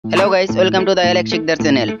Hello guys, welcome to the Electric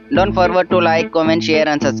channel. Don't forget to like, comment, share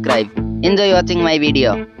and subscribe. Enjoy watching my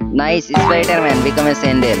video. Nice, Spider-Man become a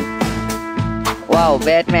sandal. Wow,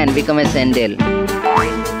 Batman become a sandal.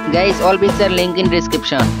 Guys, all picture link in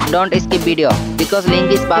description. Don't skip video because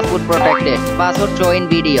link is password protected. Password show in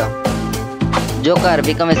video. Joker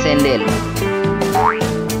become a sandal.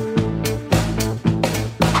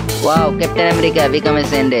 Wow, Captain America become a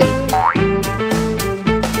sandal.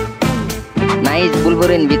 Nice,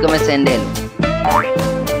 Wolverine become a sandal.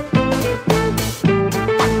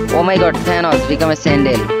 Oh my god, Thanos become a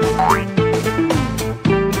sandal.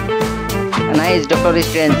 Nice, Doctor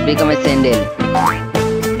Strange become a sandal.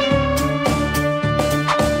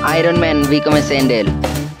 Iron Man become a sandal.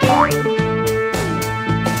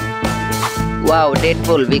 Wow,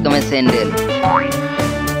 Deadpool become a sandal.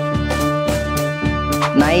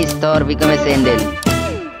 Nice, Thor become a sandal.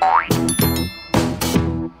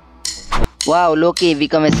 Wow, Loki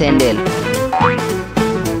become a sandal.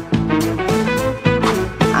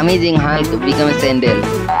 Amazing Hulk become a sandal.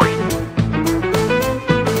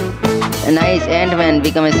 Nice, Ant-Man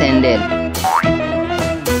become a sandal.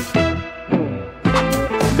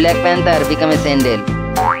 Black Panther become a sandal.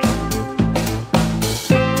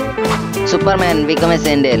 Superman become a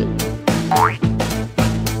sandal.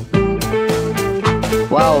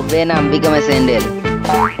 Wow, Venom become a sandal.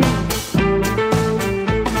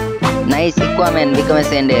 Nice, Aquaman become a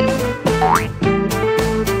sandal.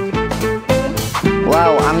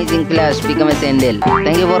 Wow, Amazing Flash become a sandal.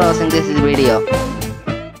 Thank you for watching this video.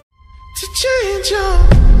 To change your